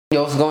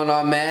Yo, what's going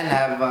on, man? I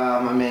have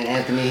my man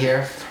Anthony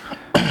here.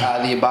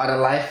 The About It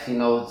Life.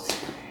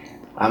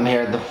 I'm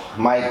here at the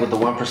mic with the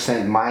 1%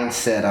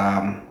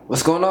 mindset.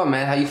 What's going on,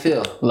 man? How you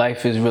feel?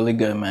 Life is really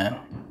good, man.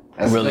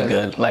 That's really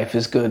good. Life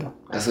is good.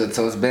 That's good.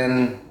 So it's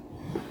been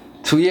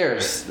 2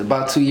 years,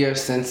 about 2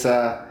 years since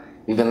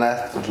we've been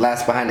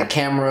last behind the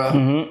camera.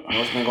 Mm-hmm.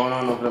 What's been going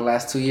on over the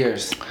last 2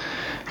 years?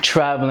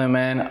 Traveling,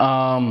 man.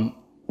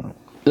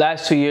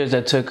 Last 2 years I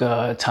took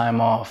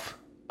time off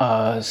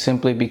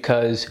simply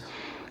because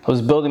I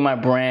was building my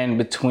brand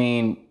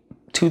between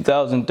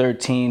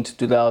 2013 to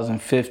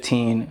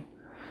 2015.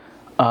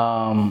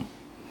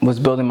 Was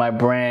building my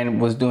brand,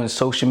 was doing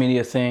social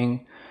media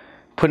thing,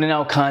 putting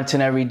out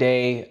content every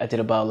day. I did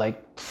about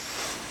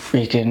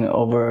freaking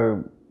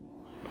over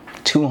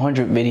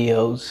 200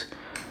 videos.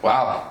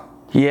 Wow.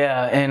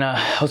 Yeah, and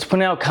I was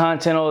putting out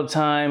content all the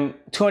time,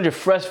 200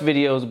 fresh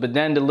videos, but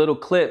then the little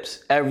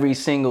clips every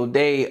single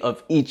day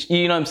of each,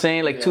 you know what I'm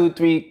saying? Like 2 or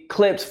 3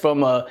 clips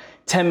from a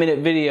 10-minute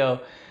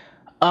video.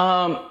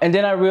 And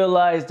then I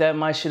realized that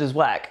my shit is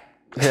whack.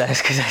 Because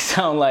I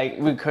sound like,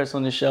 we curse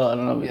on the show, I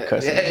don't know if we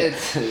curse on the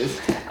show.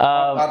 It's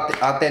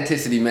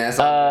authenticity, man.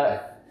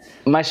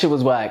 My shit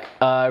was whack.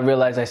 I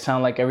realized I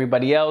sound like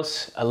everybody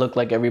else. I look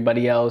like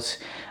everybody else.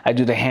 I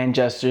do the hand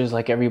gestures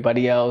like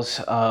everybody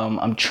else.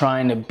 I'm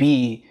trying to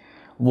be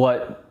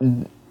what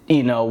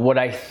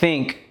I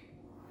think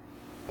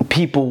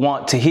people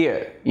want to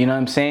hear. You know what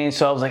I'm saying?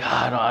 So I was like,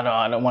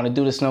 I don't want to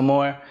do this no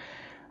more.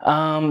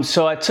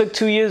 So I took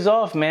 2 years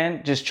off,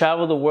 man. Just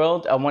travel the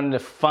world. I wanted to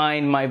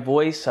find my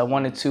voice. I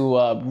wanted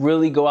to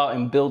really go out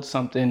and build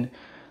something,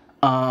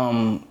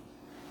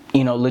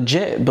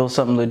 legit. Build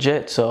something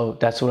legit. So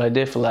that's what I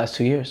did for the last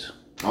 2 years.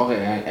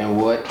 Okay, and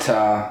what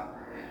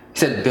you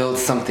said? Build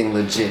something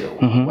legit.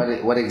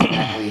 Mm-hmm. What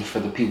exactly,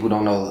 for the people who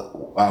don't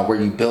know, were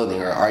you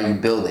building or are you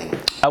building?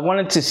 I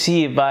wanted to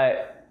see if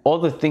all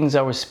the things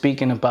I was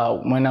speaking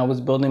about when I was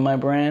building my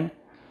brand,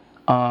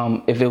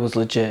 if it was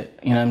legit,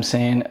 you know what I'm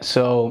saying?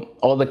 So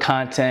all the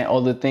content,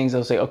 all the things, I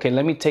was like, okay,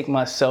 let me take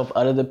myself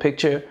out of the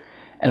picture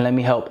and let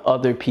me help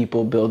other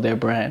people build their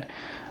brand.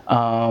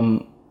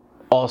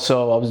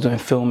 Also, I was doing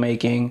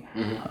filmmaking.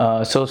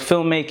 Mm-hmm. So it's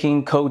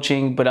filmmaking,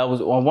 coaching, but I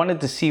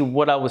wanted to see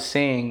what I was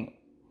saying,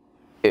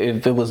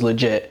 if it was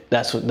legit.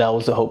 That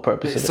was the whole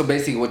purpose of it. So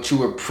basically what you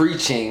were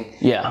preaching,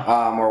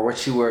 or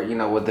what you were,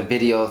 with the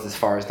videos as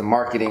far as the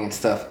marketing and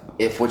stuff,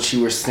 if what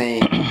you were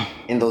saying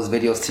in those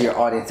videos to your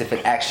audience, if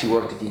it actually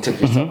worked, if you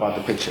took yourself out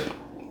the picture.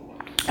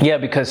 Yeah,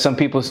 because some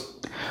people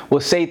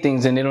will say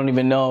things and they don't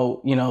even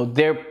know,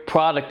 their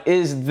product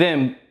is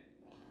them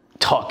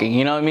talking,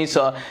 you know what I mean?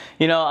 So,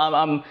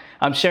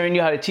 I'm sharing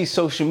you how to teach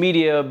social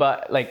media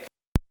about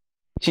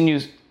teaching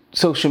you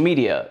social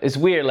media. It's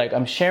weird.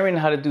 I'm sharing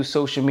how to do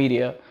social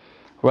media,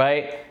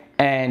 right?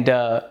 And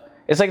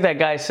it's like that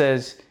guy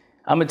says,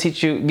 I'm gonna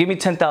teach you, give me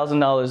 $10,000,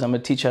 I'm gonna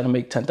teach you how to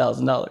make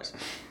 $10,000.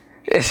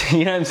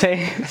 You know what I'm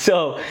saying?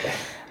 So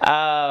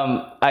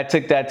I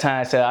took that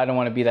time. I said, I don't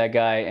want to be that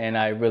guy, and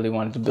I really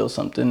wanted to build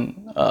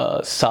something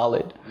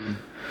solid.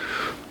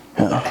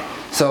 Yeah.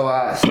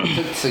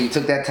 So you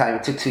took that time.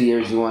 It took 2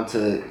 years. You want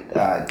to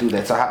do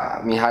that. So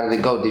how did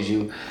it go? Did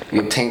you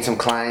obtain some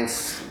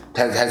clients?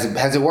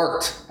 Has it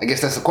worked? I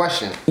guess that's the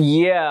question.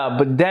 Yeah,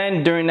 but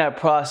then during that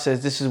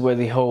process, this is where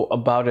the whole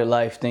About It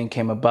Life thing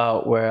came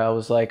about, where I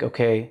was like,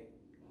 okay,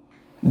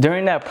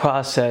 during that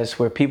process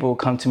where people would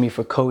come to me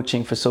for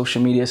coaching, for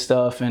social media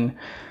stuff, and,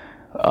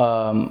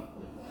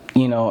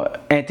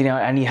 Anthony,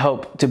 I need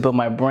help to build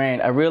my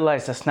brand, I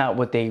realized that's not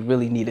what they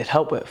really needed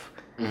help with.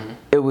 Mm-hmm.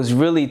 It was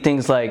really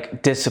things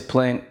like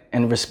discipline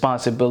and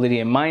responsibility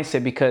and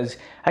mindset, because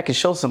I could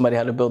show somebody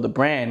how to build a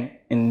brand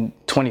in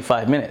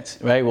 25 minutes,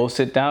 right? We'll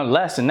sit down,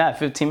 less than that,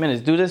 15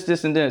 minutes, do this,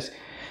 this, and this.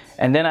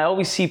 And then I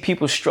always see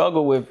people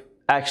struggle with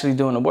actually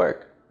doing the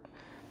work.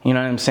 You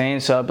know what I'm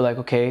saying? So I'll be like,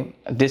 okay,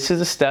 this is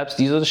the steps,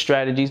 these are the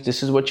strategies,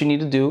 this is what you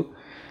need to do.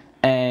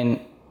 And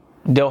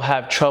they'll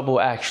have trouble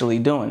actually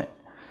doing it.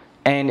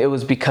 And it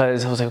was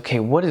because I was like, okay,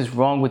 what is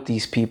wrong with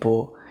these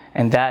people?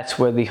 And that's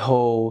where the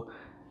whole,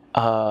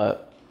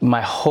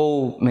 my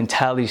whole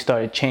mentality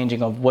started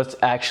changing of what's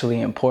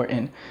actually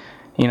important,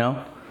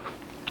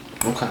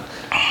 Okay.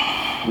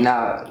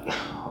 Now,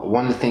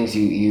 one of the things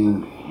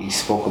you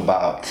spoke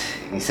about,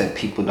 you said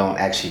people don't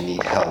actually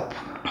need help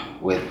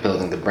with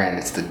building the brand.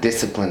 It's the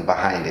discipline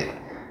behind it.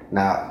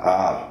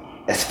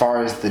 Now, as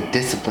far as the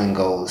discipline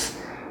goes,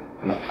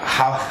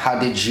 how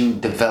did you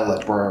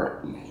develop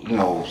or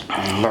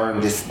learn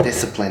this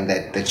discipline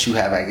that you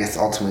have, I guess,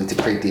 ultimately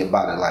to create the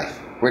About It Life?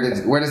 Where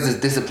does this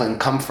discipline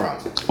come from?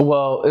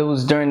 Well, it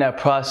was during that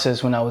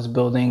process when I was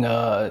building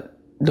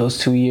those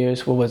 2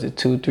 years. What was it,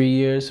 2-3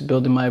 years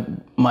building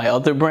my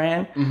other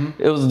brand?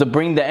 Mm-hmm. It was the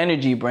Bring the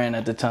Energy brand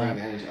at the time.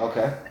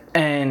 Okay.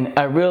 And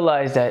I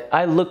realized that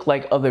I look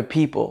like other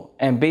people.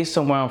 And based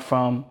on where I'm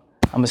from,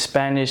 I'm a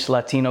Spanish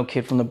Latino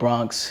kid from the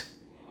Bronx.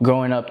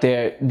 Growing up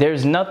there,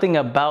 there's nothing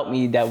about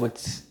me that would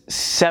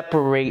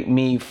separate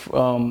me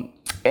from,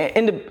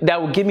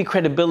 that would give me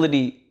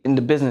credibility in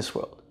the business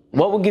world.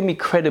 What would give me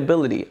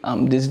credibility?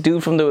 This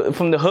dude from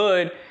the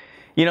hood,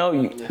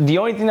 The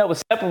only thing that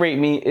would separate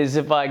me is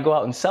if I go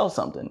out and sell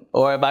something,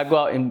 or if I go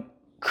out and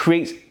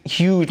create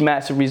huge,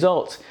 massive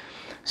results.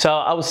 So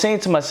I was saying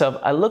to myself,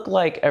 I look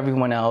like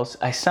everyone else.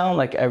 I sound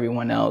like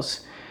everyone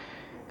else.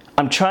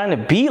 I'm trying to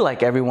be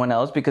like everyone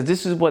else because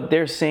this is what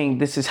they're saying.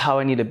 This is how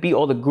I need to be.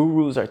 All the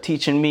gurus are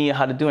teaching me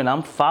how to do it, and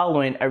I'm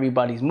following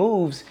everybody's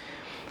moves.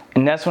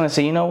 And that's when I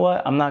say, you know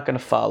what? I'm not going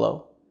to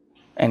follow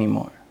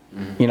anymore.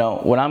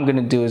 What I'm going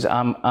to do is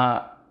I'm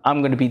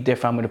going to be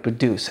different. I'm going to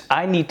produce.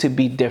 I need to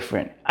be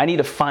different. I need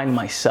to find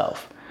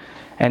myself.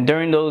 And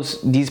during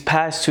these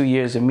past 2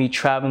 years of me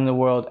traveling the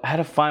world, I had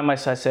to find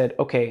myself. I said,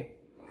 okay,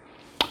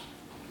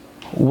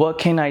 what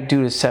can I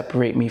do to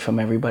separate me from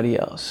everybody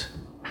else?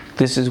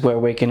 This is where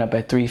waking up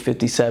at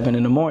 3:57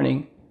 in the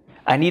morning,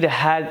 I need to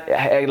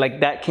have,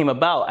 like that came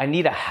about. I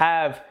needed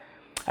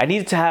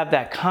to have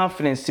that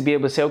confidence to be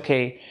able to say,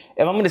 okay,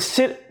 if I'm going to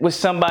sit with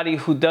somebody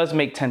who does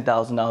make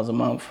 $10,000 a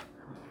month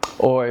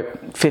or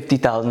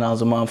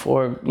 $50,000 a month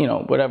or,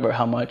 whatever,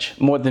 how much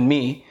more than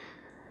me,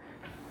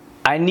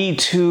 I need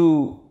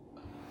to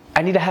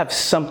have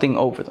something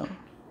over them.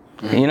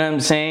 You know what I'm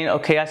saying?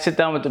 Okay, I sit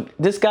down with them.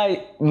 This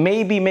guy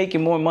may be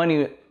making more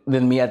money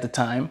than me at the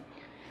time,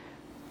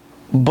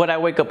 but I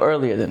wake up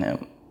earlier than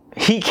him.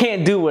 He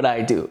can't do what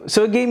I do.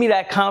 So it gave me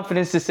that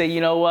confidence to say,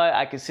 you know what?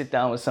 I can sit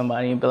down with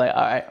somebody and be like,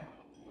 all right,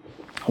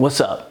 what's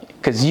up?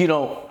 Because you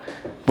don't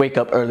wake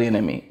up earlier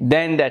than me.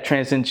 Then that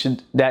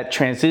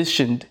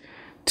transitioned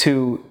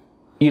to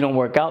you don't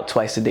work out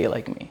twice a day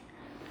like me.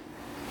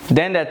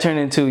 Then that turned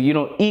into you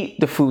don't eat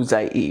the foods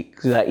I eat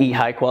because I eat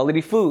high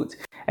quality foods.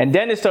 And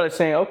then it started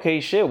saying, okay,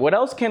 shit, what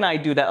else can I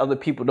do that other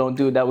people don't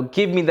do that would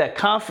give me that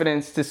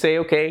confidence to say,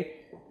 okay,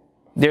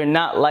 they're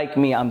not like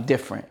me, I'm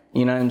different.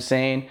 You know what I'm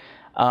saying?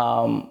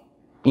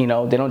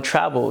 They don't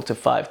travel to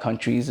 5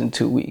 countries in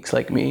 2 weeks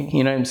like me.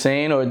 You know what I'm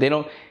saying? Or they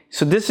don't.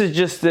 So this is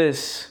just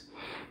this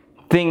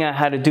thing I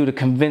had to do to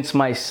convince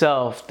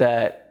myself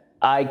that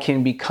I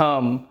can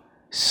become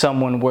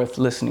someone worth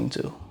listening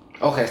to.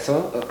 Okay,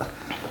 so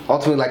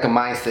ultimately like a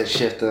mindset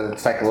shift, a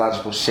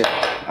psychological shift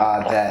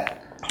that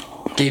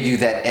gave you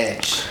that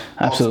edge.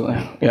 Absolutely,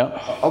 ultimately.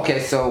 Yeah. Okay,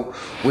 so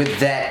with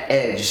that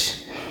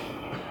edge,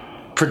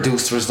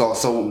 produce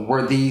results. So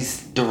were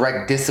these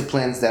direct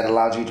disciplines that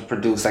allowed you to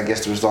produce, I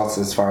guess, the results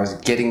as far as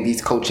getting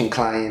these coaching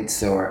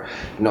clients or,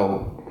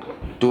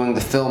 doing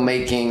the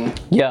filmmaking?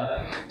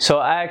 Yeah. So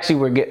I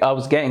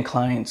was getting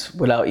clients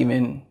without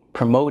even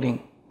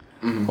promoting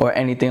or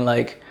anything.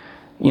 Like,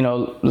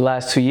 the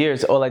last 2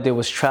 years, all I did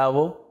was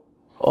travel.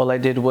 All I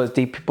did was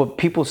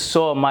people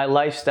saw my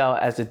lifestyle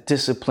as a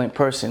disciplined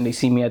person. They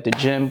see me at the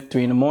gym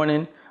 3 in the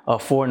morning or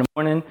 4 in the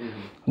morning.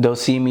 They'll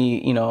see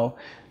me,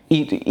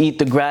 eat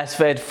the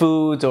grass-fed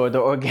foods or the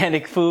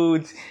organic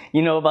foods,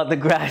 about the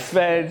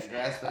grass-feds.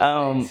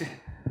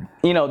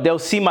 They'll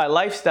see my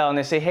lifestyle and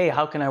they say, hey,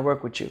 how can I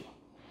work with you?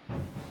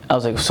 I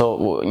was like, so,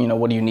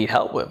 what do you need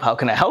help with? How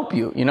can I help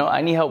you?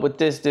 I need help with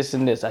this, this,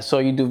 and this. I saw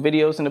you do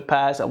videos in the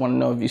past. I want to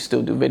know if you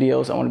still do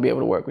videos. I want to be able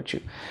to work with you.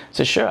 I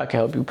said, sure, I can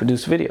help you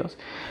produce videos.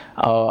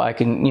 I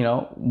can,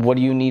 what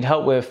do you need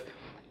help with?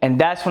 And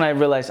that's when I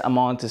realized I'm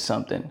on to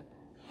something.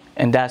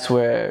 And that's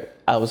where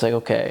I was like,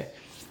 okay,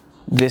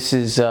 this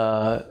is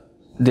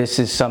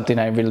something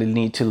I really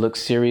need to look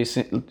serious.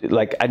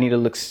 Like I need to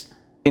look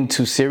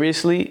into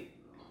seriously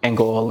and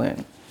go all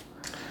in.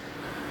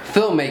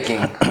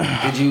 Filmmaking.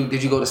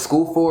 Did you go to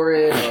school for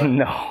it? Or?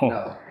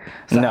 No.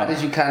 So how did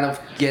you kind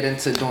of get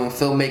into doing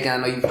filmmaking? I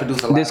know you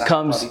produce a lot of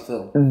quality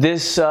film.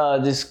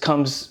 This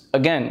comes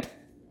again.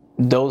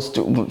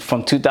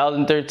 From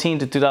 2013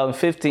 to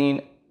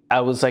 2015,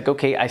 I was like,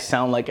 okay, I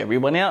sound like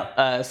everybody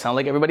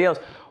else.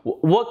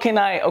 What can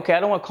I? Okay,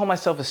 I don't want to call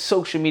myself a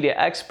social media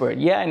expert.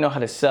 Yeah, I know how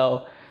to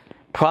sell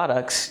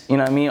products.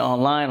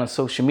 Online on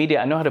social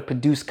media. I know how to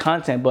produce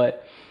content,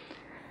 but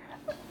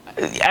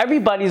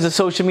everybody's a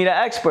social media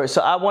expert.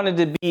 So I wanted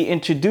to be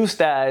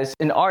introduced as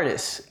an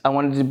artist. I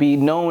wanted to be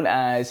known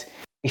as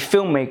a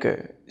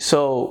filmmaker.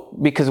 So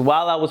because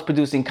while I was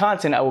producing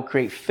content, I would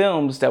create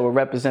films that would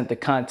represent the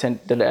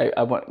content that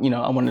I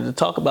wanted to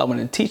talk about, I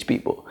wanted to teach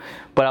people.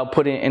 But I'll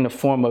put it in the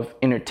form of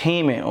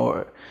entertainment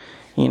or,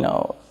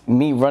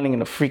 me running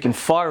in a freaking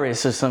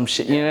forest or some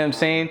shit. You know what I'm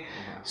saying?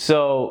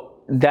 So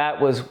that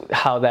was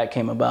how that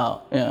came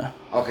about. Yeah.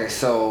 Okay,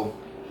 so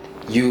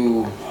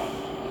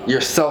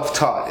you're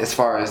self-taught as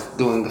far as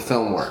doing the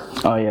film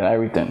work. Oh yeah,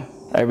 everything.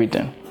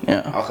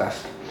 Yeah. Okay.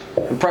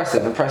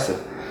 Impressive.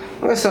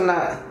 Okay, so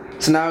now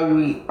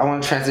I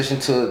want to transition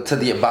to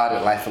the About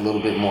It life a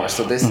little bit more.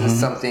 So this is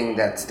something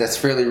that's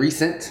fairly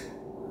recent.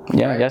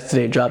 Yeah,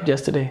 right? Dropped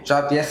yesterday.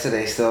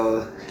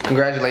 So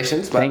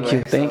congratulations. Thank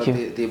you.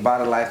 The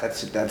About It life.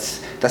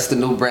 That's the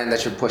new brand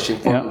that you're pushing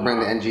for. Yep. Bring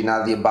the energy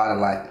now. The About It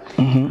life.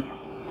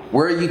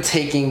 Where are you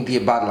taking the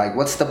About It life?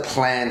 What's the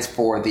plans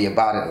for the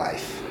About It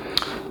life?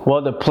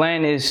 Well, the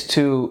plan is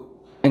to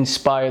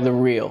inspire the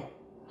real.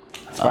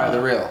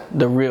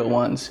 The real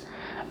ones.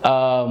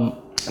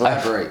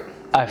 Elaborate.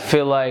 I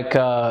feel like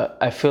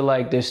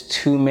there's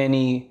too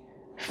many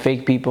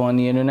fake people on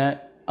the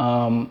internet.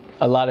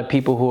 A lot of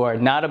people who are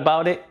not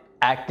about it,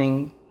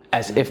 acting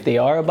as if they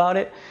are about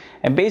it.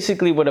 And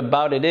basically what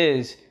about it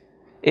is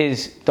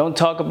don't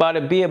talk about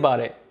it, be about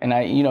it. And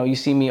you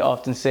see me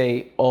often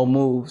say all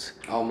moves,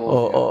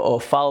 or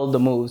follow the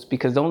moves,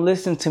 because don't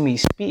listen to me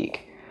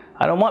speak.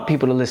 I don't want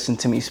people to listen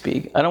to me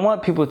speak. I don't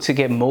want people to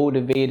get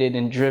motivated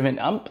and driven.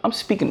 I'm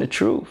speaking the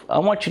truth. I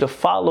want you to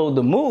follow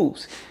the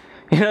moves.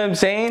 You know what I'm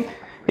saying?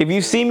 If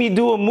you see me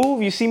do a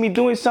move, you see me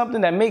doing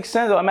something that makes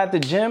sense, or I'm at the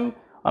gym,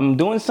 I'm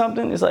doing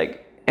something, it's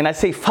like, and I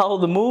say follow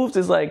the moves,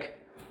 it's like,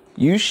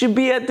 you should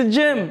be at the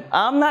gym.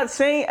 I'm not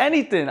saying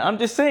anything. I'm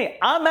just saying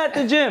I'm at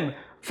the gym.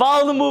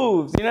 Follow the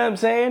moves. You know what I'm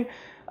saying?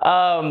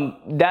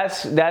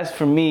 That's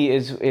for me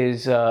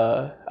is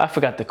I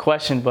forgot the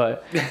question,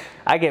 but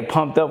I get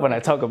pumped up when I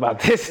talk about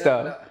this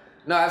stuff.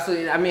 No,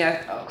 absolutely. I mean,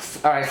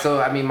 all right. So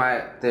I mean,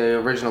 the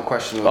original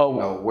question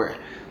was,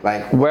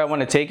 where I want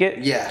to take it.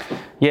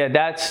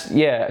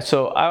 Yeah.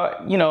 So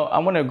I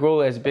want to grow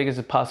as big as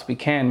I possibly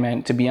can,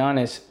 man. To be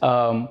honest,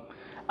 I'm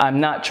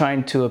not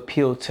trying to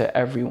appeal to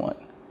everyone.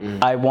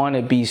 I want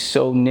to be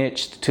so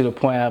niched to the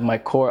point I have my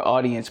core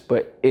audience,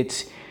 but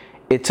it's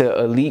an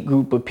elite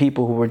group of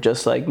people who are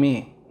just like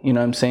me. You know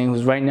what I'm saying?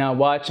 Who's right now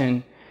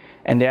watching,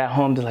 and they're at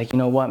home. They're like, you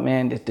know what,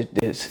 man?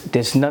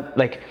 There's not,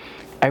 like,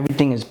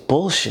 everything is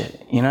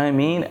bullshit. You know what I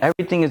mean?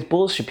 Everything is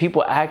bullshit.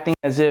 People acting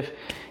as if,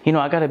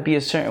 I gotta be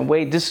a certain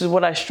way. This is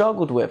what I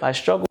struggled with. I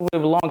struggled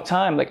with a long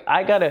time. Like,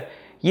 I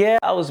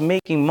was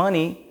making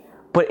money,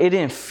 but it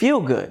didn't feel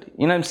good.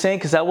 You know what I'm saying?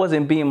 Because I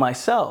wasn't being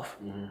myself.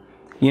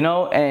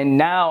 And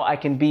now I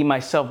can be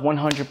myself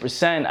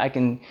 100%. I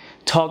can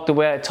talk the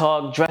way I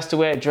talk, dress the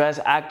way I dress,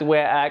 act the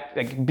way I act,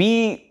 like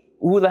be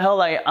who the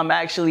hell I'm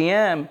actually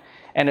am,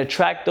 and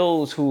attract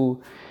those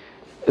who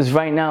is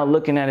right now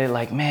looking at it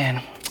like,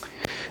 man,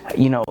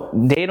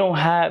 they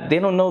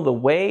don't know the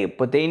way,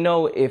 but they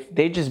know if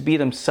they just be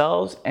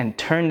themselves and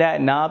turn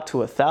that knob to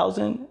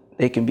 1,000,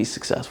 they can be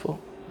successful.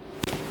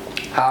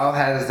 How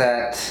has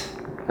that,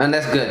 and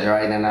that's good,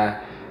 right? And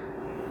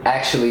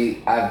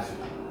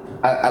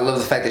I love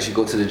the fact that you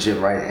go to the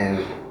gym, right?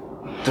 And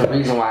the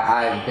reason why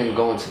I've been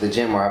going to the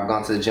gym, or I've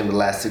gone to the gym the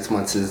last 6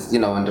 months, is,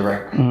 in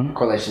direct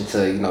correlation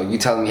to, you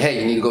telling me, hey,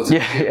 you need to go to the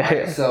gym, right?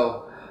 Yeah.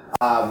 So,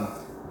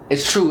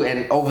 it's true.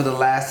 And over the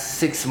last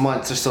 6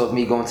 months or so of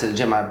me going to the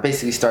gym, I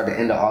basically started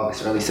end of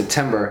August, early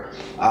September.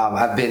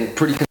 I've been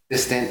pretty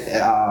consistent,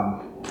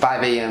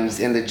 5 a.m.s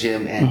in the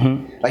gym.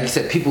 And like you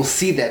said, people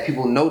see that,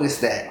 people notice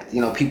that,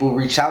 people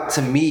reach out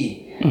to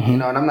me.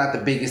 And I'm not the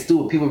biggest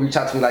dude. People reach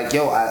out to me like,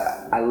 yo,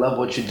 I love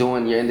what you're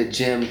doing. You're in the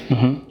gym.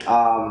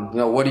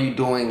 What are you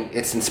doing?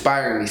 It's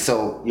inspiring me.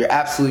 So you're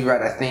absolutely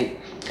right. I think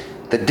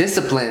the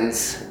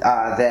disciplines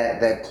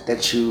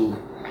that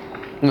you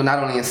not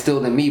only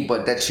instilled in me,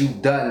 but that you've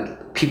done,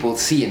 people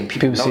see and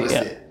people notice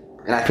it.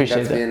 And I think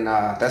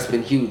that's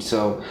been huge.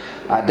 So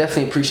I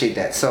definitely appreciate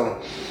that. So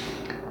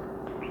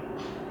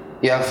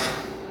you have,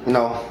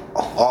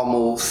 all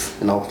moves,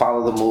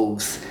 follow the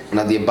moves,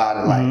 the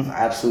about it life.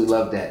 I absolutely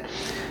love that.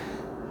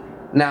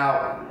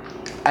 Now,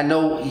 I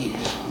know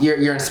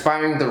you're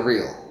inspiring the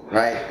real,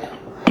 right?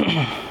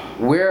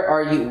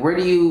 Where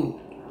do you,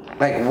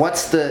 like,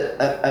 what's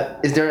the,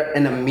 is there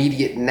an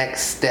immediate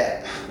next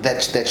step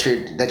that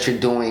you're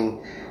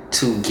doing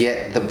to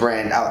get the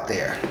brand out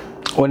there?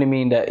 What do you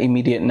mean, that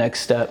immediate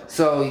next step?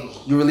 So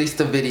you released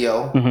a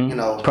video,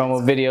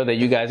 promo video that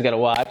you guys gotta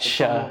watch.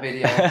 Promo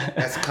video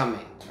that's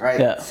coming, right?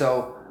 Yeah.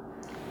 So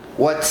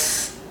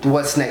what's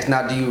next?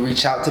 Now, do you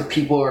reach out to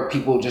people, or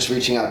people just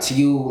reaching out to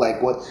you?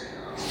 Like,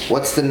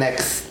 what's the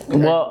next?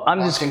 Well, I'm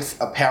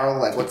just apparel.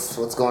 Like,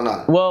 what's going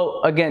on?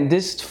 Well, again,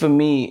 this for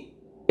me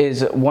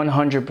is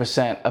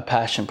 100% a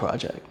passion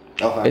project.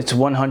 Okay. It's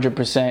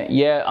 100%.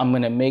 Yeah, I'm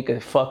gonna make a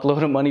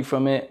fuckload of money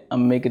from it. I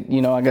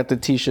got the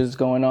t-shirts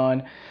going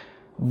on.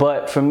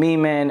 But for me,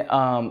 man,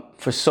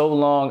 for so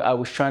long, I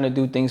was trying to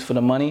do things for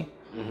the money.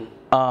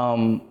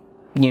 I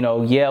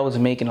was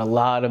making a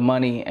lot of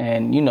money,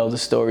 and the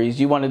stories,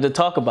 you wanted to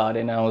talk about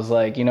it. And I was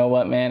like, you know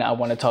what, man, I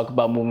want to talk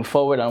about moving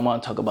forward. I don't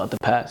want to talk about the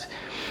past.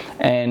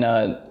 And,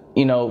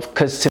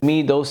 because to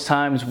me, those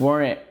times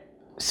weren't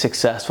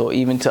successful.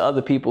 Even to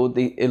other people,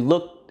 it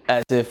looked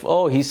as if,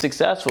 oh, he's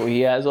successful.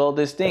 He has all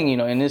this thing,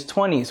 in his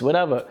 20s,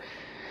 whatever.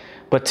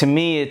 But to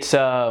me, it's,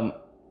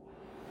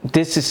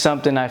 this is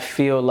something I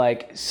feel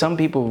like some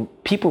people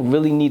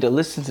really need to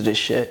listen to this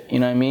shit. You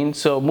know what I mean?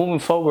 So moving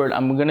forward,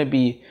 I'm going to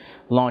be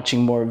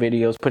launching more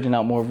videos, putting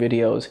out more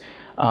videos,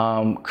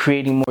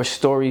 creating more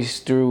stories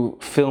through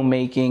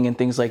filmmaking and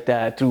things like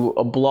that, through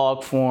a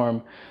blog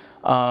form,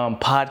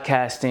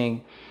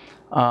 podcasting.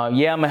 I'm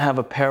gonna have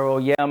apparel.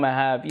 I'm gonna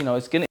have,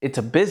 it's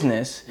a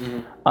business.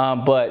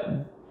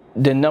 But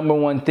the number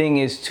one thing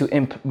is to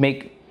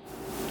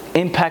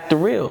impact the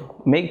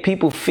real, make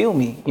people feel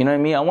me. You know what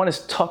I mean? I want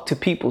to talk to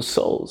people's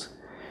souls.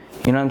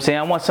 You know what I'm saying?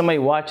 I want somebody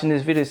watching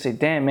this video to say,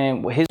 damn,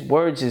 man, his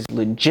words is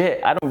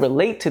legit. I don't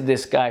relate to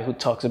this guy who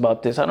talks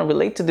about this. I don't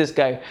relate to this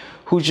guy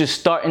who's just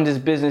starting this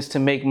business to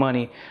make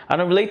money. I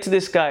don't relate to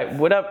this guy,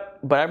 whatever.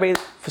 But I relate,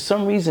 for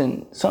some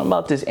reason, something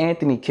about this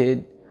Anthony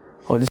kid,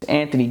 or this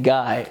Anthony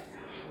guy,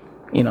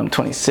 You know, I'm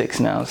 26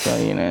 now, so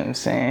you know what I'm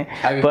saying.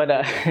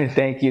 But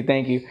thank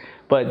you.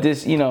 But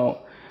this, you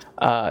know,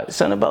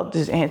 something about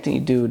this Anthony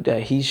dude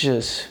that he's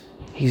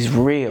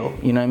real.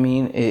 You know what I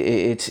mean?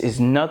 It's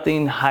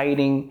nothing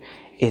hiding.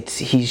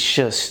 He's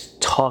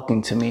just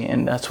talking to me,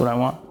 and that's what I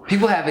want.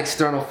 People have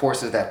external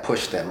forces that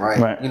push them, right?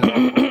 Right. You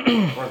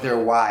know, or their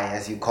why,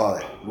 as you call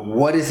it.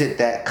 What is it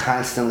that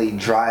constantly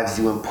drives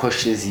you and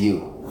pushes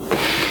you?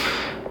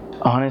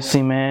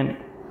 Honestly, man,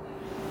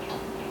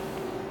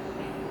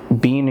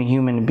 being a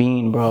human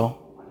being, bro,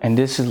 and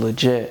this is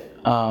legit.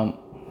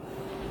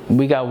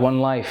 We got one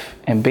life,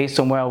 and based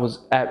on where I was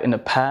at in the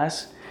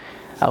past,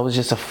 I was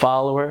just a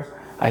follower.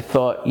 I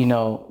thought, you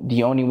know,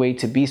 the only way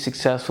to be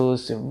successful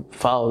is to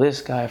follow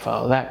this guy,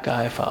 follow that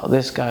guy, follow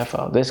this guy,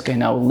 follow this guy.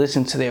 And I would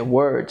listen to their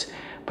words,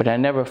 but I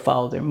never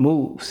followed their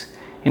moves.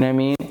 You know what I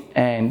mean?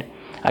 And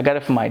I got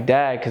it from my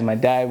dad, because my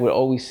dad would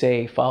always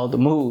say, follow the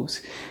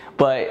moves.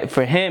 But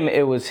for him,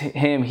 it was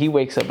him. He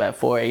wakes up at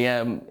 4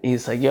 a.m.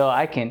 He's like, yo,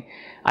 I can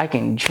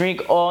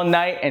drink all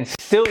night and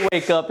still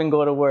wake up and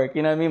go to work.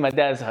 You know what I mean? My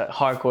dad's a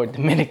hardcore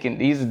Dominican.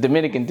 He's a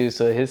Dominican dude,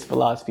 so his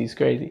philosophy is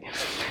crazy.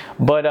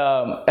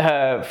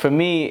 But for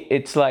me,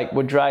 it's like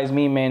what drives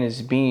me, man,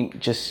 is being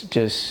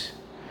just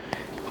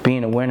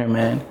being a winner,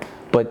 man.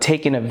 But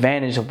taking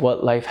advantage of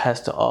what life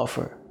has to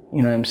offer.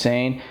 You know what I'm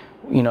saying?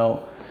 You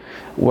know,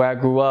 where I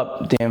grew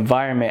up, the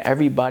environment,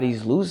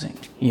 everybody's losing.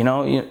 You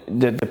know,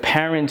 the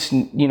parents,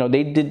 you know,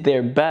 they did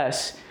their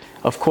best.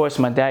 Of course,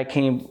 my dad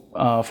came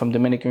from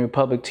Dominican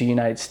Republic to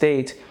United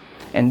States,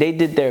 and they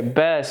did their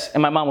best.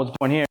 And my mom was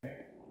born here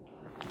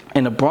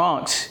in the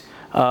Bronx,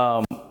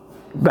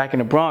 back in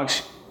the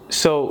Bronx.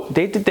 So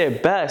they did their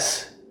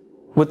best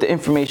with the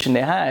information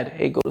they had.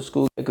 Hey, go to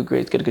school, get good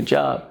grades, get a good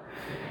job.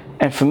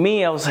 And for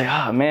me, I was like,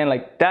 oh man,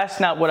 like that's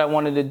not what I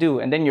wanted to do.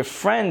 And then your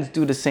friends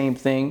do the same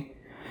thing.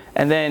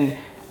 And then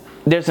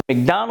there's a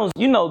McDonald's,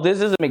 you know,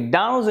 there's a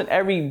McDonald's in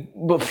every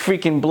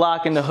freaking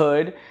block in the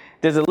hood.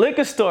 There's a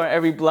liquor store in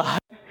every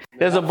block.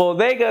 There's a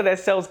bodega that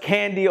sells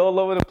candy all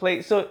over the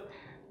place. So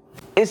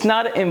it's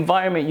not an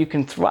environment you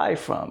can thrive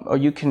from, or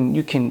you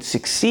can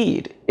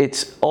succeed.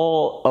 It's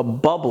all a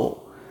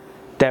bubble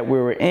that we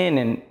were in.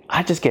 And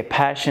I just get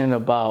passionate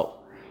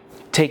about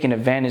taking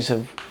advantage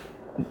of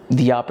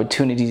the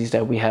opportunities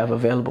that we have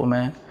available,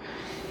 man.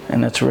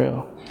 And that's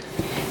real.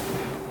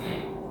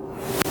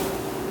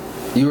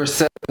 You were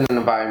set in an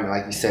environment,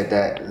 like you said,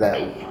 that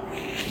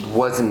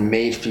wasn't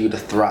made for you to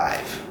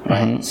thrive,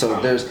 right? Mm-hmm.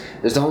 So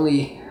there's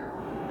only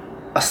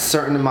a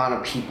certain amount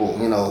of people,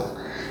 you know.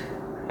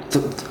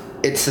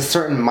 It's a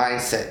certain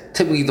mindset,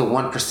 typically the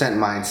 1%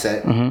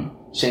 mindset,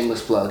 mm-hmm.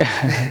 shameless plug,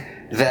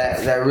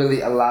 that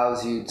really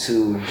allows you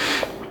to,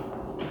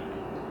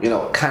 you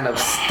know, kind of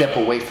step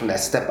away from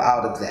that, step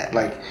out of that.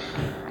 Like,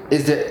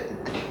 is there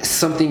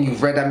something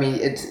you've read? I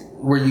mean,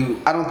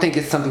 I don't think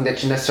it's something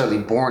that you're necessarily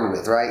born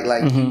with, right?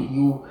 Like, mm-hmm.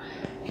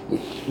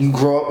 you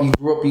grew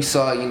up, you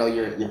saw, you know,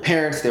 your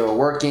parents, they were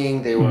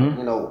working, they were, mm-hmm.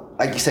 you know,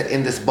 like you said,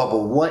 in this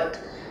bubble.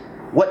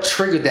 What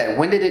triggered that?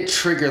 When did it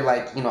trigger,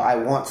 like, you know, I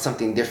want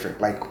something different?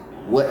 Like,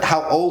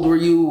 how old were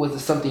you? Was it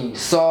something you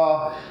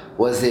saw?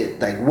 Was it,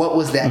 like, what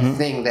was that mm-hmm.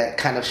 thing that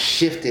kind of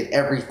shifted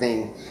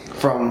everything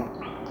from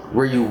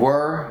where you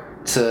were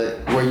to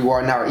where you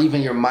are now, or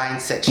even your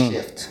mindset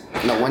shift?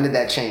 You know, when did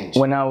that change?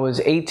 When I was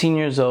 18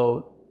 years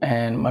old,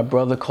 and my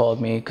brother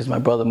called me, because my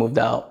brother moved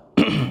out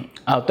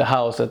the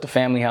house, at the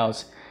family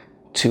house,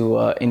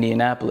 to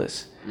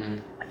Indianapolis. Mm-hmm.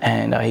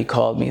 And he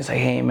called me. He's like,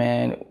 hey,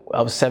 man,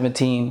 I was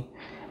 17.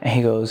 And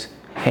he goes,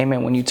 hey,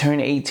 man, when you turn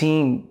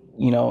 18,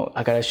 you know,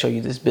 I got to show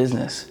you this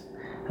business.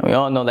 And we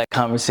all know that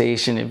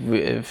conversation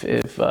if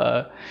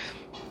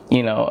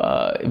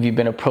you've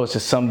been approached to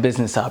some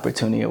business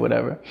opportunity or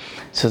whatever.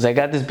 So I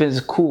got this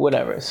business, cool,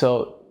 whatever.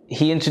 So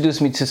he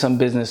introduced me to some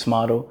business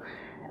model.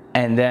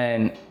 And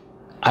then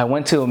I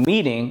went to a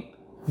meeting,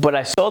 but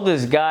I saw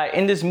this guy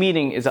in this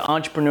meeting. Is an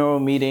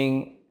entrepreneurial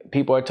meeting.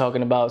 People are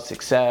talking about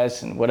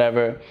success and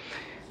whatever.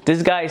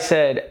 This guy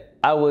said,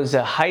 I was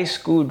a high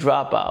school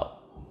dropout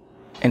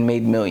and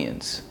made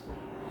millions.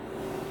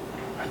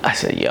 I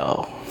said,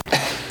 yo,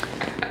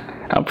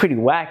 I'm pretty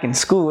whack in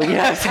school. You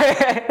know what I'm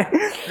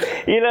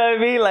saying? You know what I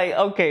mean? Like,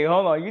 okay,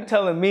 hold on. You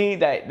telling me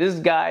that this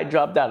guy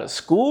dropped out of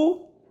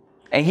school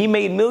and he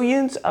made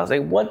millions? I was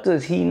like, what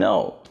does he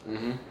know?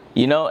 Mm-hmm.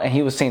 You know, and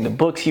he was saying the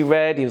books he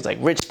read. He was like,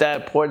 Rich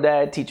Dad, Poor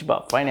Dad, teach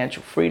about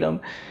financial freedom.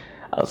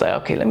 I was like,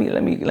 okay, let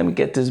me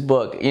get this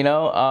book. You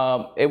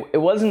know, it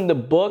wasn't the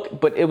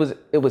book, but it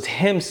was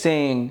him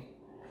saying,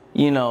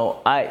 you know,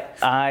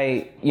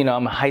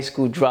 I'm a high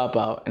school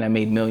dropout and I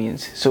made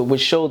millions. So what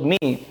showed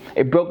me,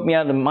 it broke me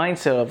out of the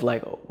mindset of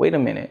like, oh, wait a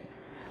minute,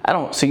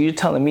 so you're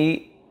telling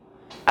me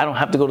I don't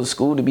have to go to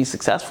school to be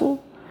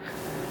successful?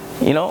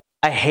 You know,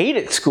 I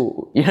hated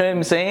school. You know what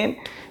I'm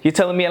saying? You're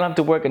telling me I don't have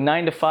to work a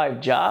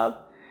 9-to-5 job?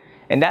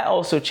 And that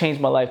also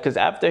changed my life, because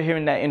after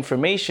hearing that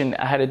information,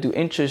 I had to do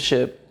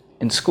internship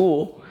in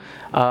school.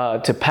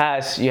 To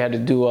pass, you had to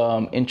do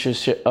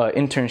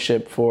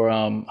internship for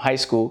high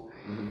school.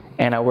 Mm-hmm.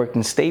 And I worked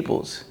in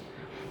Staples.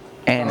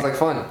 Sounds like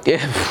fun. Yeah,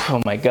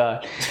 oh my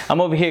God. I'm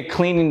over here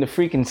cleaning the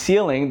freaking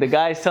ceiling. The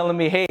guy's telling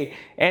me, hey,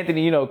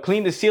 Anthony,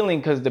 clean the ceiling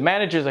because the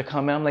managers are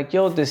coming. I'm like,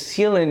 yo, the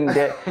ceiling,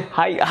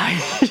 how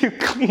you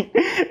clean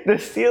the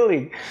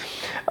ceiling?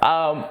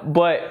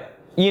 But,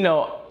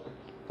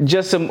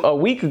 just a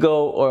week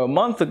ago or a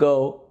month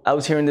ago, I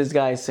was hearing this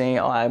guy saying,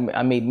 oh,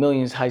 I made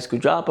millions high school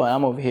dropout.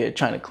 I'm over here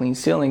trying to clean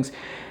ceilings.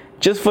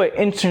 Just for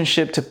an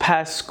internship to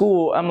pass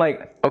school, I'm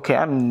like, okay,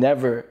 I'm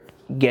never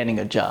getting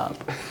a job.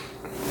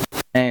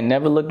 And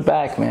never looked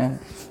back, man.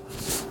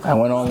 I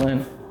went all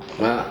in.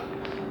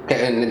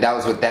 Okay, and that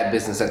was with that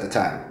business at the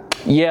time.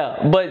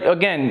 Yeah, but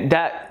again,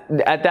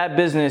 at that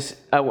business,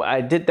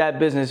 I did that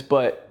business,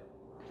 but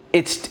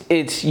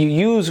it's you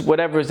use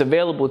whatever is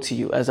available to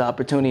you as an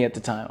opportunity at the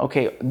time.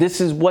 Okay,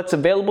 this is what's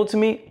available to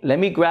me. Let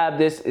me grab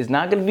this. It's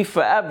not gonna be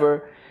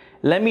forever.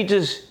 Let me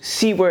just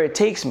see where it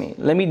takes me.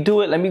 Let me do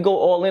it. Let me go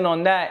all in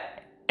on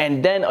that,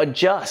 and then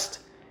adjust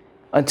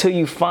until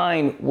you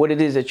find what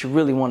it is that you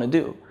really want to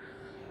do.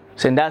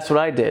 So, and that's what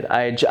I did.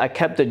 I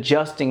kept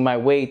adjusting my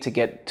way to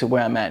get to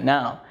where I'm at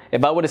now.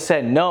 If I would have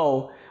said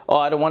no, oh,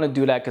 I don't want to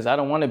do that because I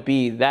don't want to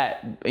be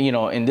that,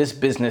 in this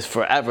business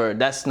forever.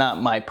 That's not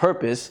my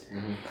purpose.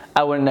 Mm-hmm.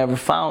 I would have never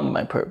found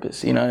my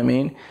purpose. You know what I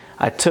mean?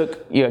 I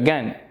took,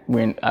 again,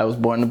 I was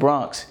born in the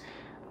Bronx.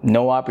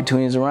 No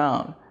opportunities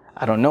around.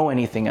 I don't know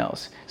anything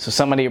else. So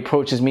somebody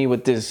approaches me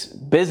with this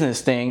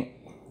business thing.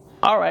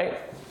 All right,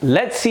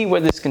 let's see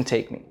where this can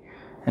take me.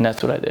 And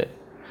that's what I did.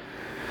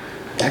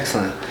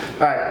 Excellent.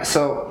 All right,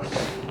 so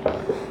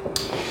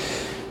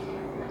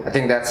I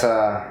think that's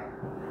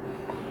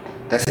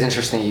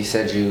interesting. You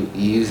said you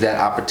use that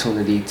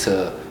opportunity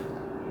to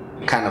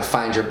kind of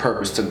find your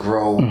purpose, to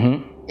grow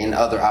in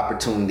other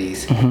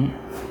opportunities.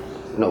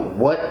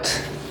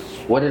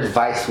 What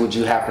advice would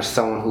you have for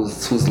someone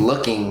who's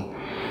looking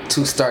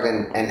to start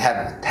and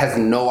has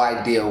no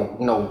idea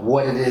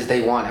what it is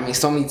they want? I mean,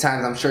 so many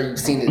times I'm sure you've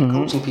seen it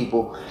coaching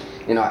people.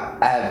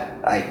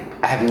 I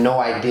have no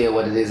idea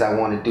what it is I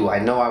want to do. I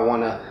know I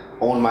want to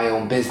own my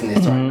own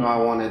business, or I know I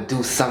want to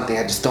do something.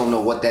 I just don't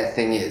know what that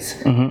thing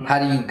is. How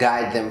do you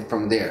guide them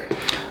from there?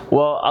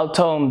 Well, I'll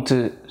tell them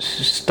to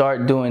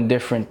start doing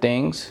different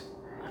things,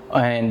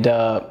 and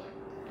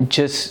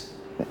just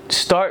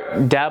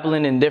start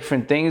dabbling in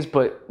different things.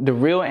 But the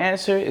real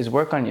answer is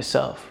work on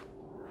yourself.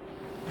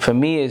 For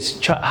me,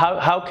 is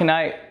how can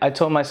I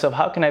told myself,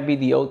 how can I be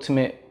the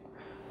ultimate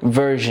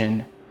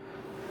version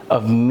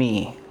of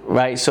me,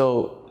 right?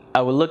 So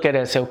I would look at it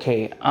and say,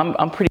 okay,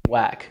 I'm pretty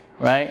whack,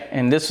 right?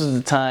 And this was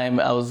the time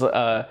I was,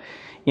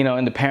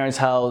 in the parents'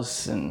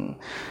 house and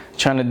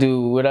trying to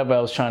do whatever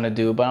I was trying to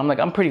do. But I'm like,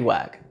 I'm pretty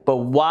whack. But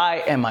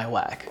why am I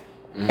whack?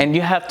 And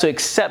you have to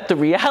accept the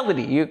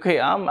reality.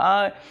 Okay, I'm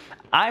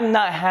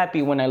not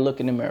happy when I look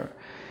in the mirror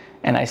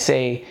and I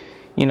say,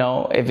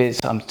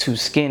 if I'm too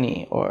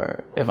skinny,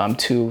 or if I'm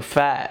too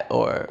fat,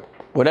 or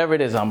whatever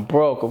it is, I'm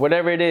broke, or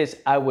whatever it is,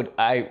 I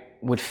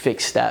would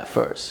fix that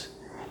first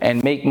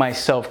and make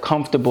myself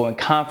comfortable and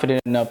confident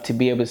enough to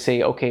be able to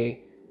say, okay,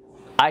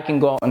 I can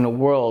go out in the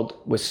world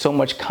with so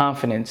much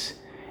confidence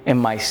in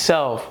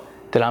myself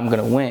that I'm going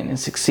to win and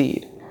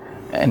succeed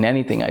in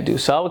anything I do.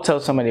 So I would tell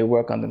somebody to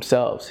work on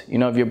themselves.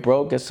 If you're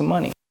broke, get some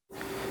money,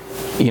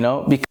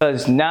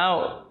 because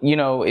now,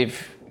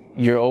 if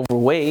you're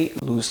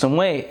overweight, lose some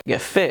weight, get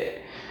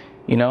fit,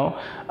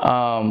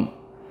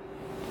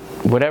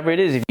 whatever it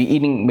is. If you're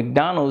eating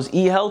McDonald's,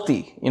 eat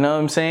healthy, you know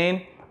what I'm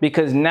saying?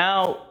 Because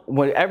now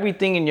when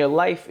everything in your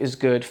life is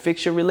good,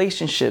 fix your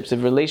relationships.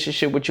 If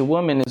relationship with your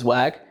woman is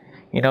whack,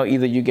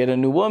 either you get a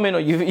new woman, or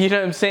you know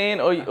what I'm saying,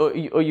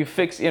 or you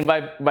fix, and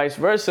vice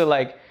versa.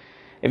 Like,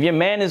 if your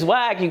man is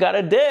whack, you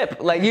gotta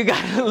dip, like you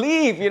gotta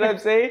leave, you know what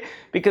I'm saying?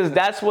 Because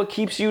that's what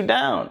keeps you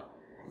down,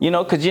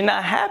 because you're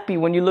not happy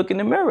when you look in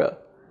the mirror.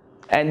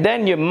 And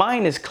then your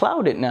mind is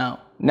clouded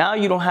now. Now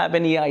you don't have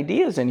any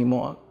ideas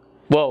anymore.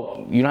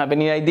 Well, you don't have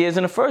any ideas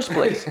in the first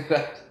place.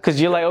 Because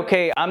you're like,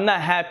 okay, I'm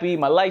not happy.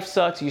 My life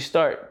sucks. You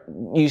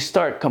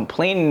start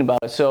complaining about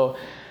it. So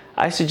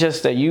I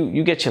suggest that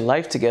you get your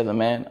life together,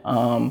 man.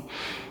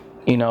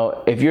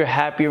 If you're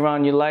happy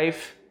around your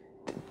life,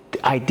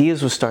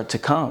 ideas will start to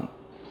come.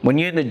 When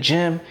you're in the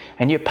gym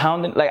and you're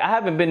pounding, like I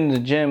haven't been in the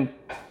gym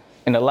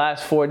in the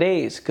last 4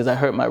 days because I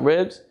hurt my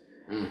ribs.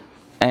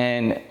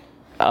 And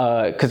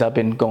because I've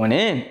been going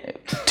in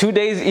 2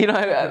 days,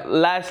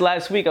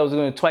 last week I was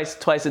doing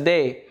twice a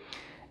day,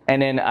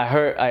 and then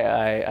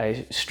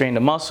I strained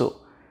a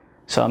muscle,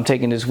 so I'm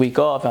taking this week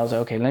off. I was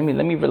like, okay, let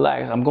me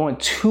relax. I'm going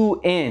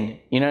 2 in,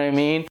 you know what I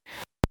mean?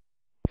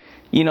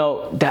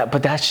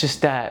 But that's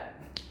just that.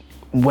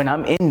 When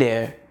I'm in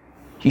there,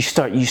 you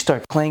start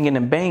clanging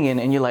and banging,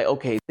 and you're like,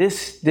 okay,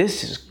 this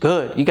is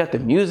good. You got the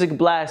music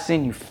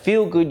blasting, you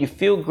feel good, you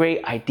feel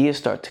great. Ideas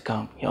start to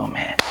come. Yo,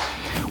 man,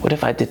 what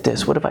if I did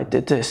this? What if I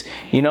did this?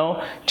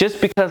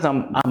 Just because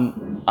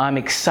I'm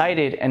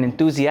excited and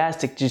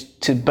enthusiastic just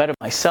to better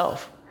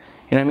myself.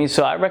 You know what I mean?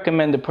 So I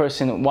recommend the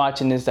person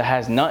watching this that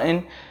has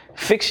nothing,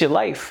 fix your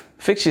life,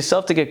 fix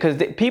yourself together.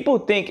 Because people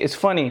think it's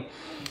funny,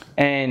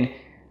 and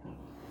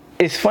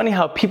it's funny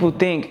how people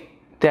think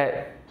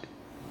that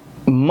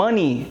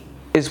money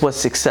is what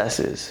success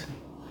is.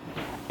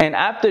 And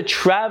after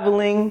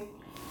traveling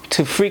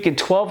to freaking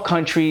 12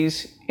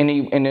 countries in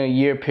a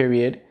year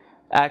period,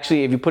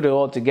 actually, if you put it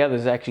all together,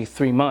 it's actually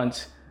 3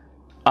 months.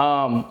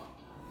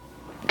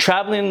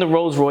 Traveling in the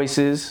Rolls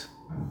Royces,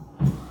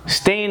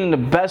 staying in the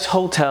best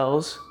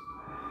hotels.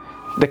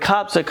 The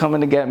cops are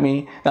coming to get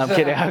me. No, I'm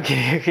kidding.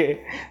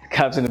 Okay. The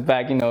cops in the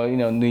back,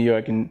 New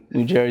York and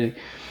New Jersey.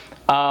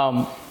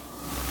 Staying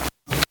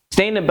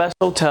in the best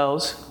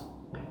hotels,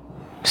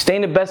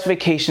 staying in the best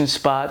vacation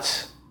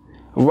spots,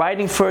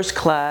 riding first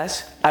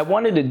class. I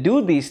wanted to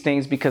do these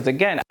things because,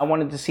 again, I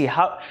wanted to see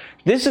how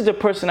this is the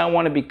person I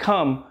want to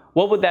become.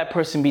 What would that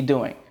person be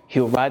doing?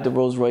 He'll ride the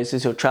Rolls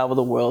Royces. He'll travel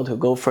the world. He'll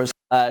go first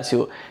class.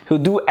 He'll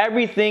do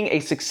everything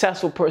a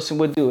successful person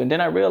would do. And then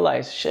I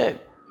realized,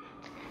 shit,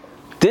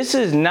 this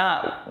is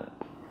not.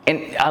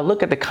 And I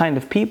look at the kind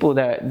of people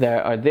that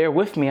are there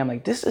with me. I'm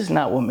like, this is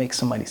not what makes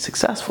somebody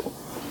successful.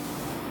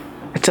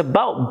 It's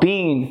about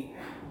being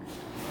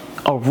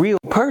a real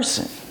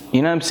person.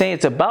 You know what I'm saying?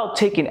 It's about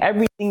taking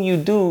everything you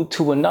do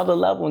to another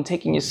level and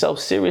taking yourself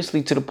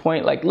seriously to the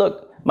point like,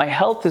 look, my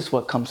health is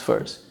what comes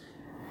first.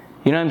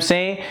 You know what I'm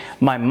saying?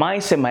 My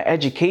mindset, my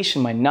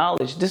education, my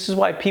knowledge. This is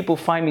why people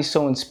find me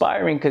so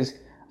inspiring, because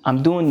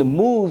I'm doing the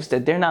moves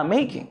that they're not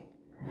making.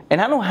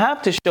 And I don't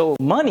have to show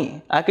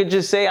money. I could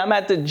just say I'm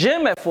at the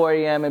gym at 4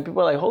 a.m. and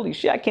people are like, holy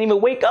shit, I can't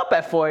even wake up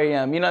at 4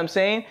 a.m. You know what I'm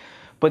saying?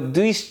 But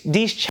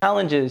these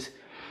challenges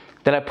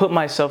that I put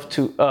myself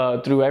to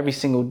through every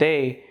single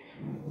day,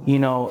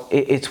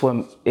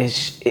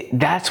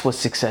 that's what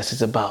success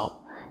is about.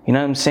 You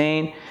know what I'm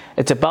saying?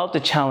 It's about the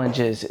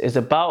challenges. It's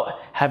about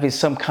having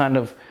some kind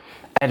of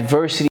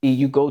adversity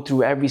you go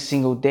through every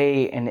single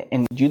day,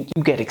 and you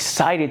get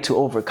excited to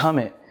overcome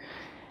it.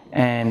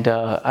 And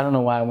I don't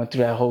know why I went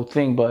through that whole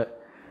thing,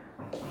 but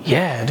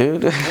yeah,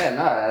 dude. Yeah,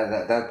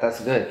 no,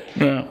 that's good.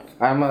 Yeah.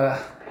 I'm gonna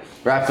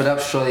wrap it up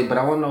shortly, but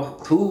I want to know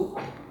who,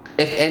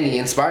 if any,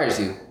 inspires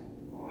you.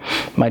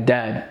 My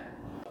dad.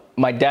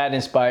 My dad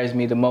inspires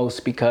me the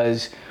most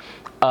because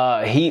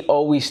he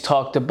always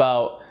talked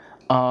about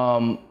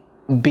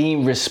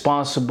being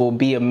responsible,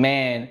 be a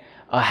man,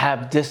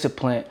 have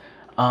discipline,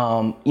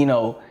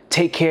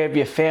 take care of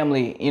your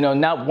family.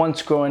 Not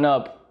once growing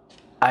up,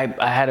 I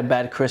had a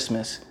bad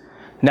Christmas.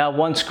 Not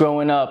once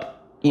growing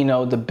up,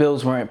 the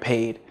bills weren't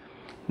paid.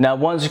 Not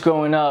once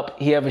growing up,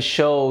 he ever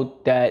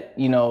showed that,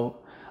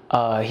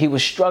 he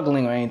was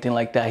struggling or anything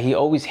like that. He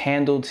always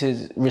handled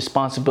his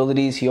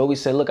responsibilities. He always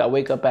said, look, I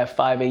wake up at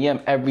 5 a.m.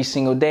 every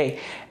single day.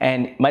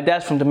 And my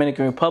dad's from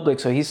Dominican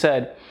Republic, so he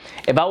said,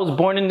 if I was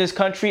born in this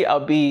country,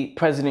 I'll be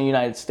president of the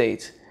United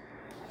States.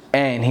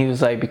 And he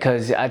was like,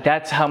 because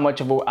that's how much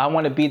of I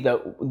want to be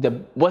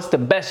what's the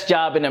best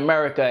job in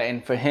America?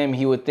 And for him,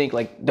 he would think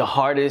like the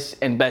hardest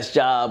and best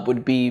job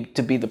would be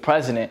to be the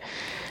president.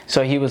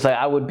 So he was like,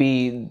 I would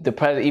be the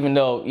president, even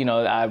though,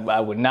 I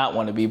would not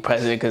want to be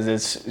president because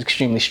it's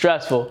extremely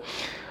stressful.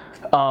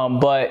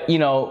 But,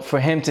 for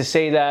him to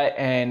say that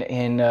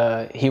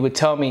and he would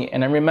tell me,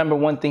 and I remember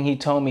one thing he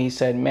told me, he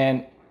said,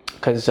 man,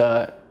 because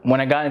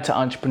when I got into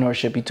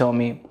entrepreneurship, he told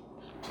me,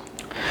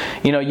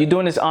 you're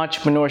doing this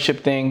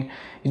entrepreneurship thing,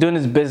 you're doing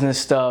this business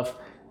stuff,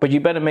 but you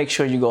better make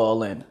sure you go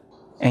all in.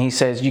 And he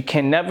says, you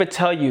can never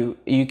tell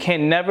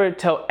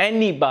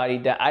anybody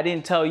that I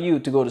didn't tell you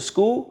to go to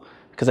school,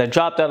 because I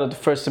dropped out of the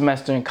first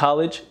semester in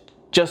college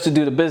just to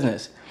do the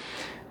business.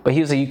 But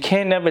he was like, you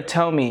can't never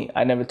tell me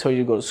I never told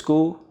you to go to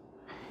school.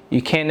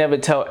 You can't never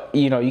tell,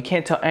 you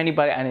can't tell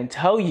anybody I didn't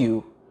tell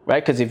you,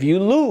 right? Because if you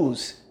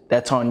lose,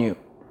 that's on you.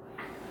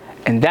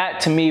 And that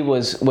to me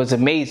was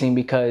amazing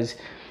because,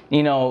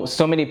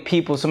 so many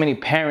people, so many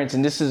parents,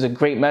 and this is a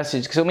great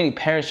message, so many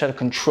parents try to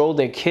control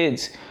their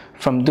kids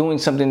from doing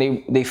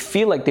something they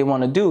feel like they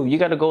want to do. You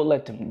got to go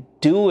let them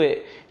do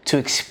it, to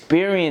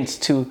experience,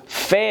 to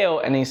fail,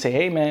 and then you say,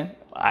 hey man,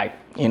 I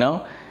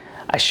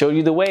showed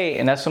you the way.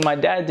 And that's what my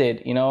dad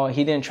did.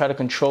 He didn't try to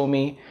control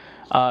me.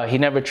 He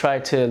never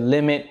tried to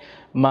limit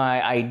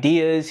my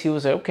ideas. He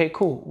was like, okay,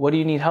 cool. What do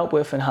you need help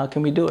with and how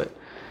can we do it?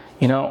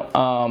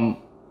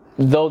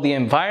 Though the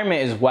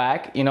environment is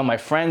whack, my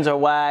friends are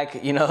whack,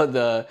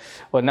 my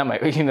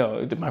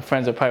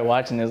friends are probably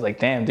watching this like,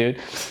 damn, dude.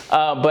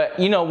 But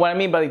what I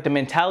mean by like the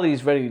mentality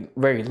is very,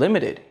 very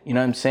limited. You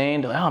know what I'm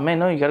saying? They're like, oh man,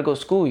 no, you got to go to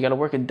school. You got to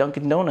work at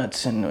Dunkin'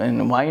 Donuts.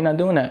 And why are you not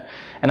doing that?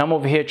 And I'm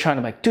over here trying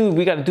to like, dude,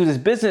 we got to do this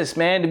business,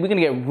 man. We're going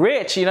to get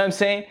rich. You know what I'm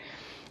saying?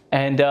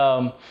 And,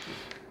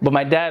 but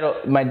my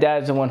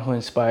dad's the one who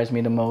inspires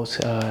me the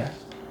most. And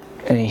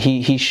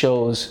he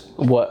shows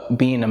what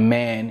being a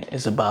man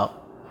is about.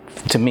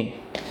 To me,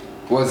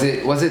 was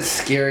it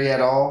scary at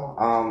all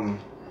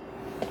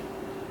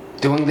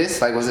doing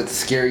this? Like, was it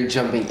scary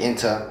jumping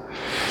into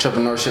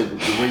entrepreneurship?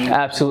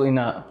 Absolutely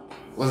not.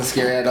 Wasn't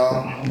scary at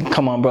all?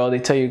 Come on, bro. They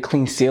tell you to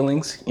clean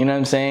ceilings. You know what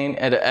I'm saying?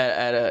 At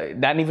a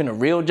not even a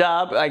real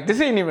job. Like, this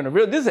ain't even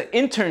this is an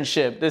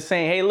internship. They're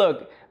saying, hey,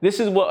 look, this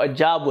is what a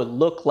job would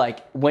look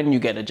like when you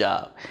get a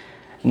job.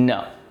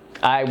 No,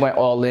 I went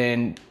all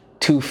in,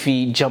 2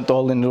 feet, jumped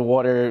all into the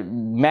water,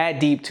 mad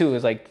deep too.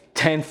 It's like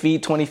 10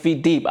 feet, 20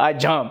 feet deep. I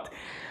jumped.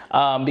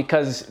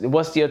 Because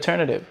what's the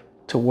alternative?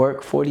 To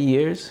work 40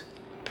 years?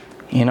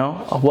 You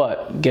know, or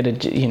what? Get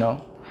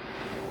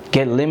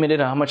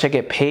limited on how much I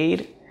get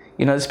paid?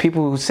 You know, there's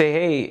people who say,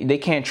 hey, they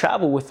can't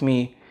travel with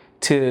me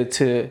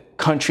to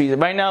countries.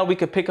 Right now we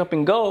could pick up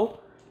and go,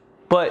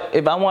 but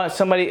if I want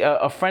somebody,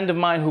 a friend of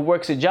mine who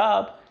works a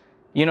job,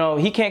 you know,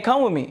 he can't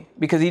come with me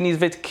because he needs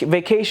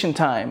vacation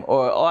time,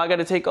 or oh, I got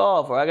to take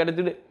off, or I got to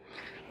do that.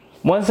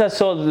 Once I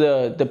saw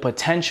the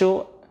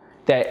potential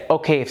that,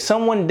 okay, if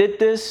someone did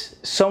this,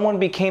 someone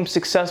became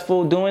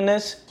successful doing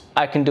this,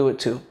 I can do it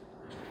too.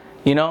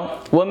 You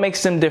know, what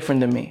makes them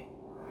different than me?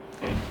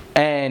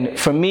 And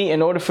for me,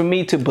 in order for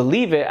me to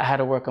believe it, I had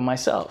to work on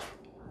myself.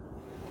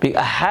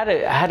 I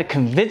had to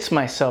convince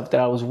myself that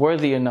I was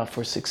worthy enough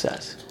for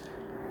success.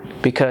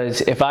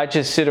 Because if I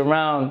just sit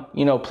around,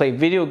 you know, play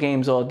video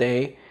games all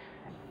day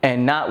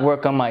and not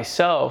work on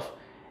myself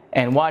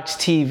and watch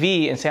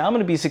TV and say, I'm going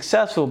to be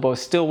successful, but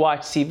still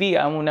watch TV,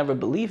 I will never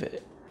believe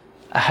it.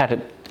 I had to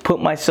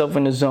put myself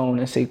in the zone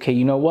and say, okay,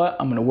 you know what?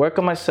 I'm going to work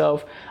on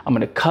myself. I'm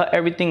going to cut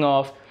everything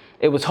off.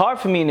 It was hard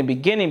for me in the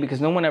beginning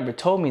because no one ever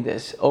told me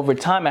this. Over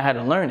time, I had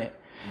to learn it.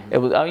 It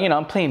was, you know,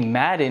 I'm playing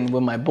Madden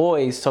with my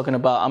boys talking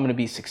about I'm going to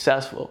be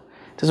successful.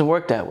 It doesn't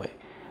work that way.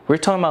 We're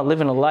talking about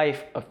living a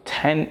life of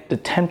the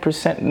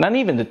 10%, not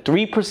even the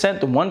 3%,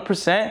 the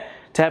 1%,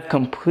 to have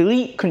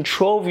complete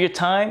control of your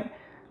time,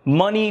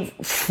 money,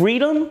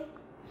 freedom.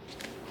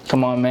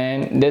 Come on,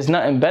 man. There's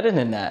nothing better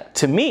than that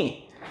to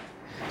me.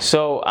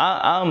 So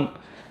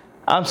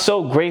I'm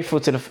so grateful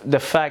to the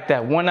fact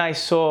that when I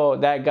saw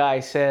that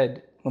guy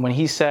when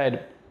he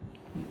said,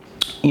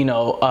 you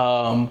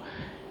know,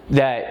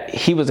 that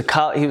he was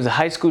a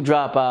high school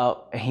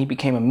dropout and he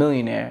became a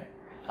millionaire.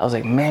 I was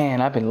like,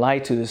 man, I've been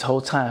lied to this whole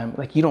time.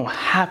 Like, you don't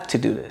have to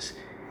do this.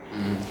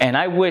 And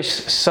I wish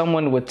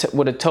someone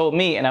would have told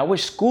me, and I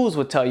wish schools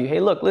would tell you, hey,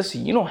 look,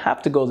 listen, you don't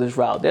have to go this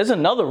route. There's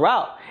another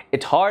route.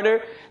 It's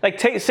harder. Like,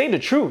 say the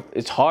truth.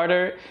 It's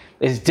harder.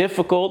 It's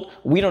difficult.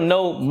 We don't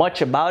know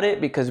much about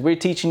it because we're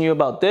teaching you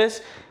about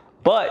this,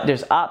 but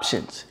there's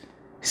options.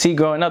 See,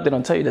 growing up, they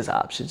don't tell you there's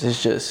options.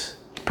 It's just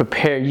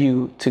prepare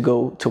you to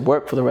go to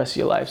work for the rest of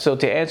your life. So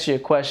to answer your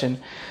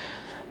question,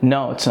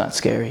 no, it's not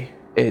scary.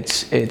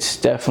 It's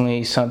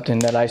definitely something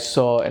that I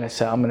saw and I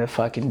said, I'm gonna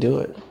fucking do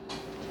it.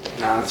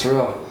 Nah, it's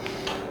real.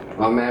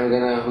 Well, man,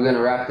 we're gonna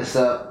wrap this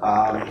up.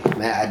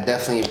 Man, I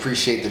definitely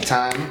appreciate the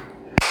time.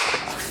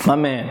 My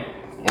man,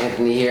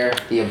 Anthony here,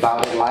 the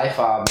About It Life.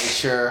 Make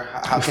sure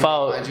how can they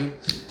find you?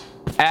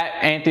 At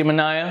Anthony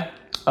Minaya,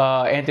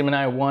 Anthony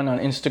Minaya 1 on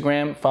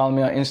Instagram. Follow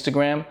me on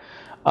Instagram.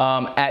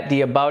 At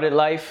the About It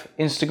Life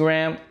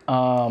Instagram.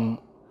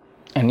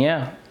 And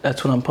yeah,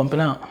 that's what I'm pumping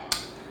out.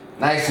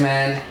 Nice,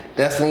 man.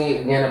 Definitely,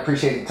 again,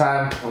 appreciate the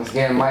time. Once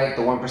again, Mike,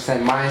 the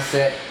 1%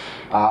 Mindset.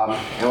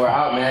 And we're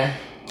out, man.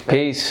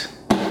 Peace.